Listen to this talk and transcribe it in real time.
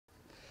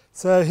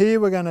So here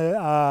we're going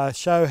to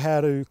show how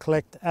to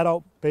collect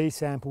adult bee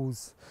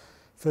samples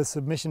for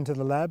submission to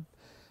the lab.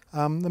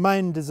 The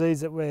main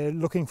disease that we're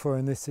looking for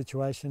in this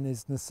situation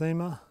is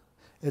Nosema.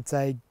 It's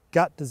a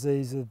gut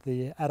disease of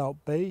the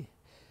adult bee.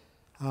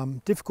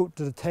 Difficult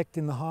to detect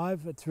in the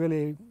hive. It's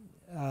really,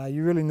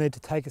 you really need to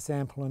take a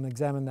sample and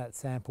examine that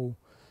sample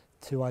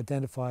to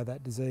identify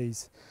that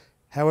disease.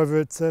 However,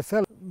 it's a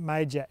fairly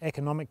major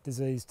economic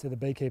disease to the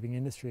beekeeping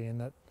industry in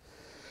that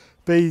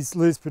bees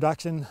lose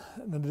production,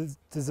 the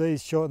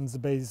disease shortens the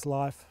bee's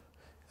life,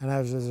 and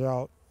as a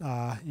result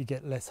you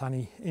get less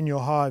honey in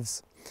your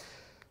hives.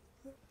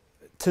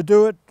 To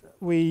do it,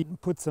 we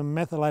put some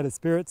methylated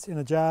spirits in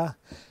a jar.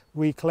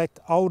 We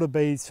collect older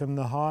bees from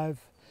the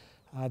hive.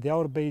 The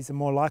older bees are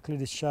more likely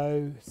to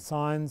show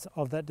signs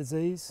of that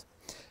disease.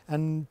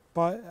 And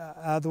by,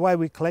 the way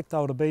we collect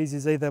older bees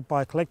is either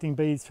by collecting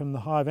bees from the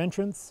hive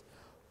entrance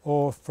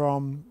or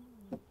from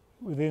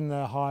within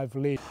the hive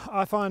lid.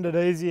 I find it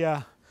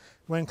easier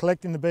when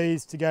collecting the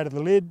bees to go to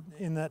the lid,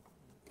 in that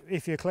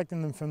if you're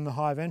collecting them from the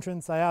hive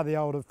entrance, they are the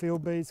older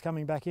field bees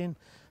coming back in.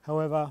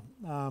 However,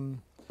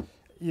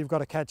 you've got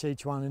to catch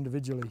each one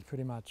individually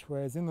pretty much,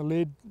 whereas in the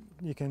lid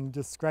you can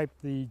just scrape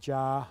the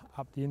jar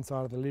up the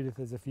inside of the lid if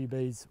there's a few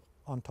bees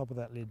on top of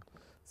that lid.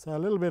 So a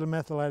little bit of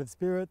methylated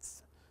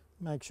spirits.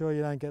 Make sure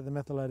you don't get the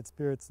methylated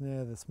spirits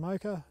near the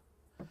smoker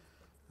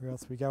or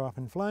else we go up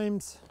in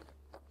flames.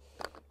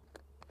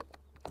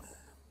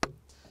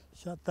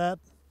 Shut that.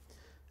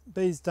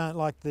 Bees don't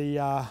like the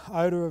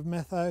odour of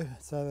metho,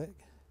 so that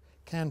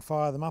can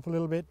fire them up a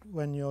little bit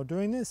when you're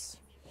doing this.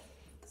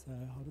 So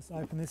I'll just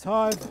open this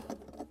hive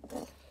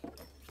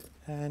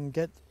and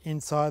get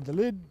inside the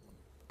lid.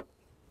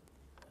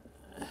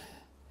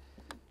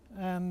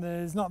 And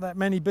there's not that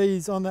many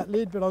bees on that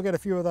lid, but I'll get a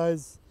few of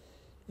those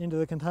into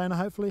the container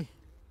hopefully.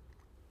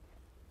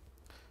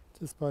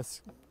 Just by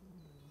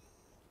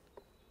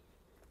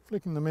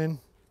flicking them in.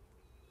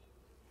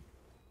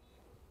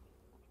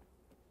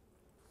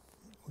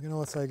 We can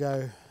also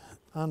go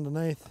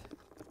underneath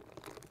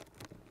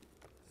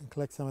and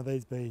collect some of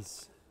these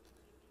bees,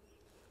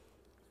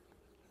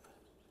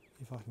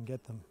 if I can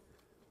get them.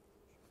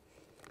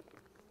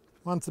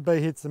 Once a bee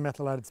hits the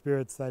methylated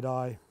spirits, they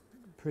die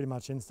pretty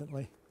much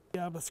instantly. Be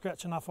able to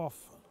scratch enough off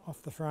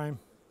the frame.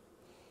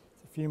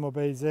 There's a few more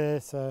bees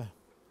there, so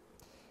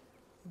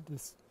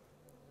just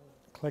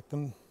collect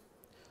them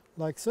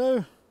like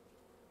so.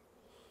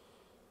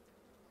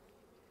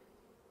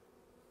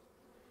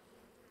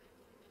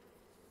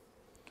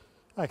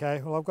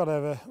 Okay, well I've got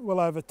well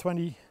over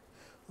 20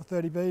 or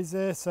 30 bees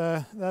there,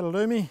 so that'll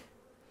do me.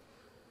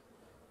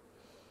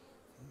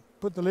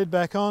 Put the lid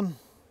back on,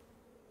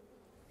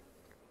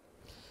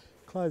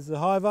 close the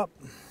hive up.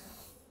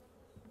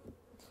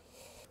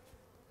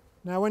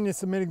 Now when you're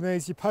submitting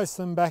these, you post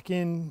them back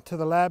in to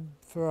the lab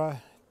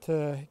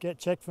to get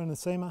checked for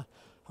Nosema.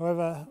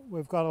 However,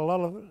 we've got a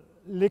lot of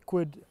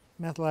liquid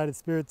methylated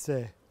spirits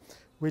there,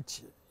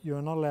 which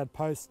you're not allowed to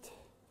post.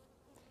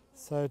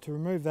 So to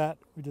remove that,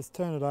 we just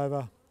turn it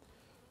over,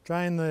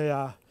 drain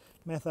the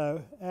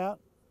metho out.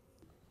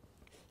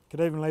 Could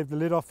even leave the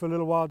lid off for a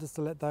little while just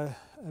to let a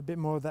bit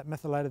more of that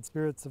methylated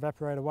spirits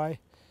evaporate away.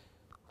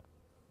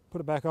 Put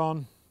it back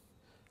on,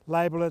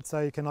 label it so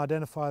you can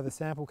identify the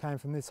sample came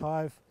from this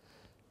hive.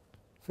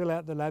 Fill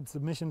out the lab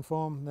submission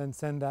form, then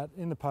send that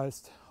in the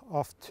post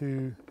off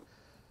to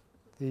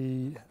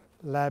the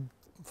lab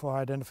for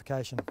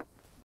identification.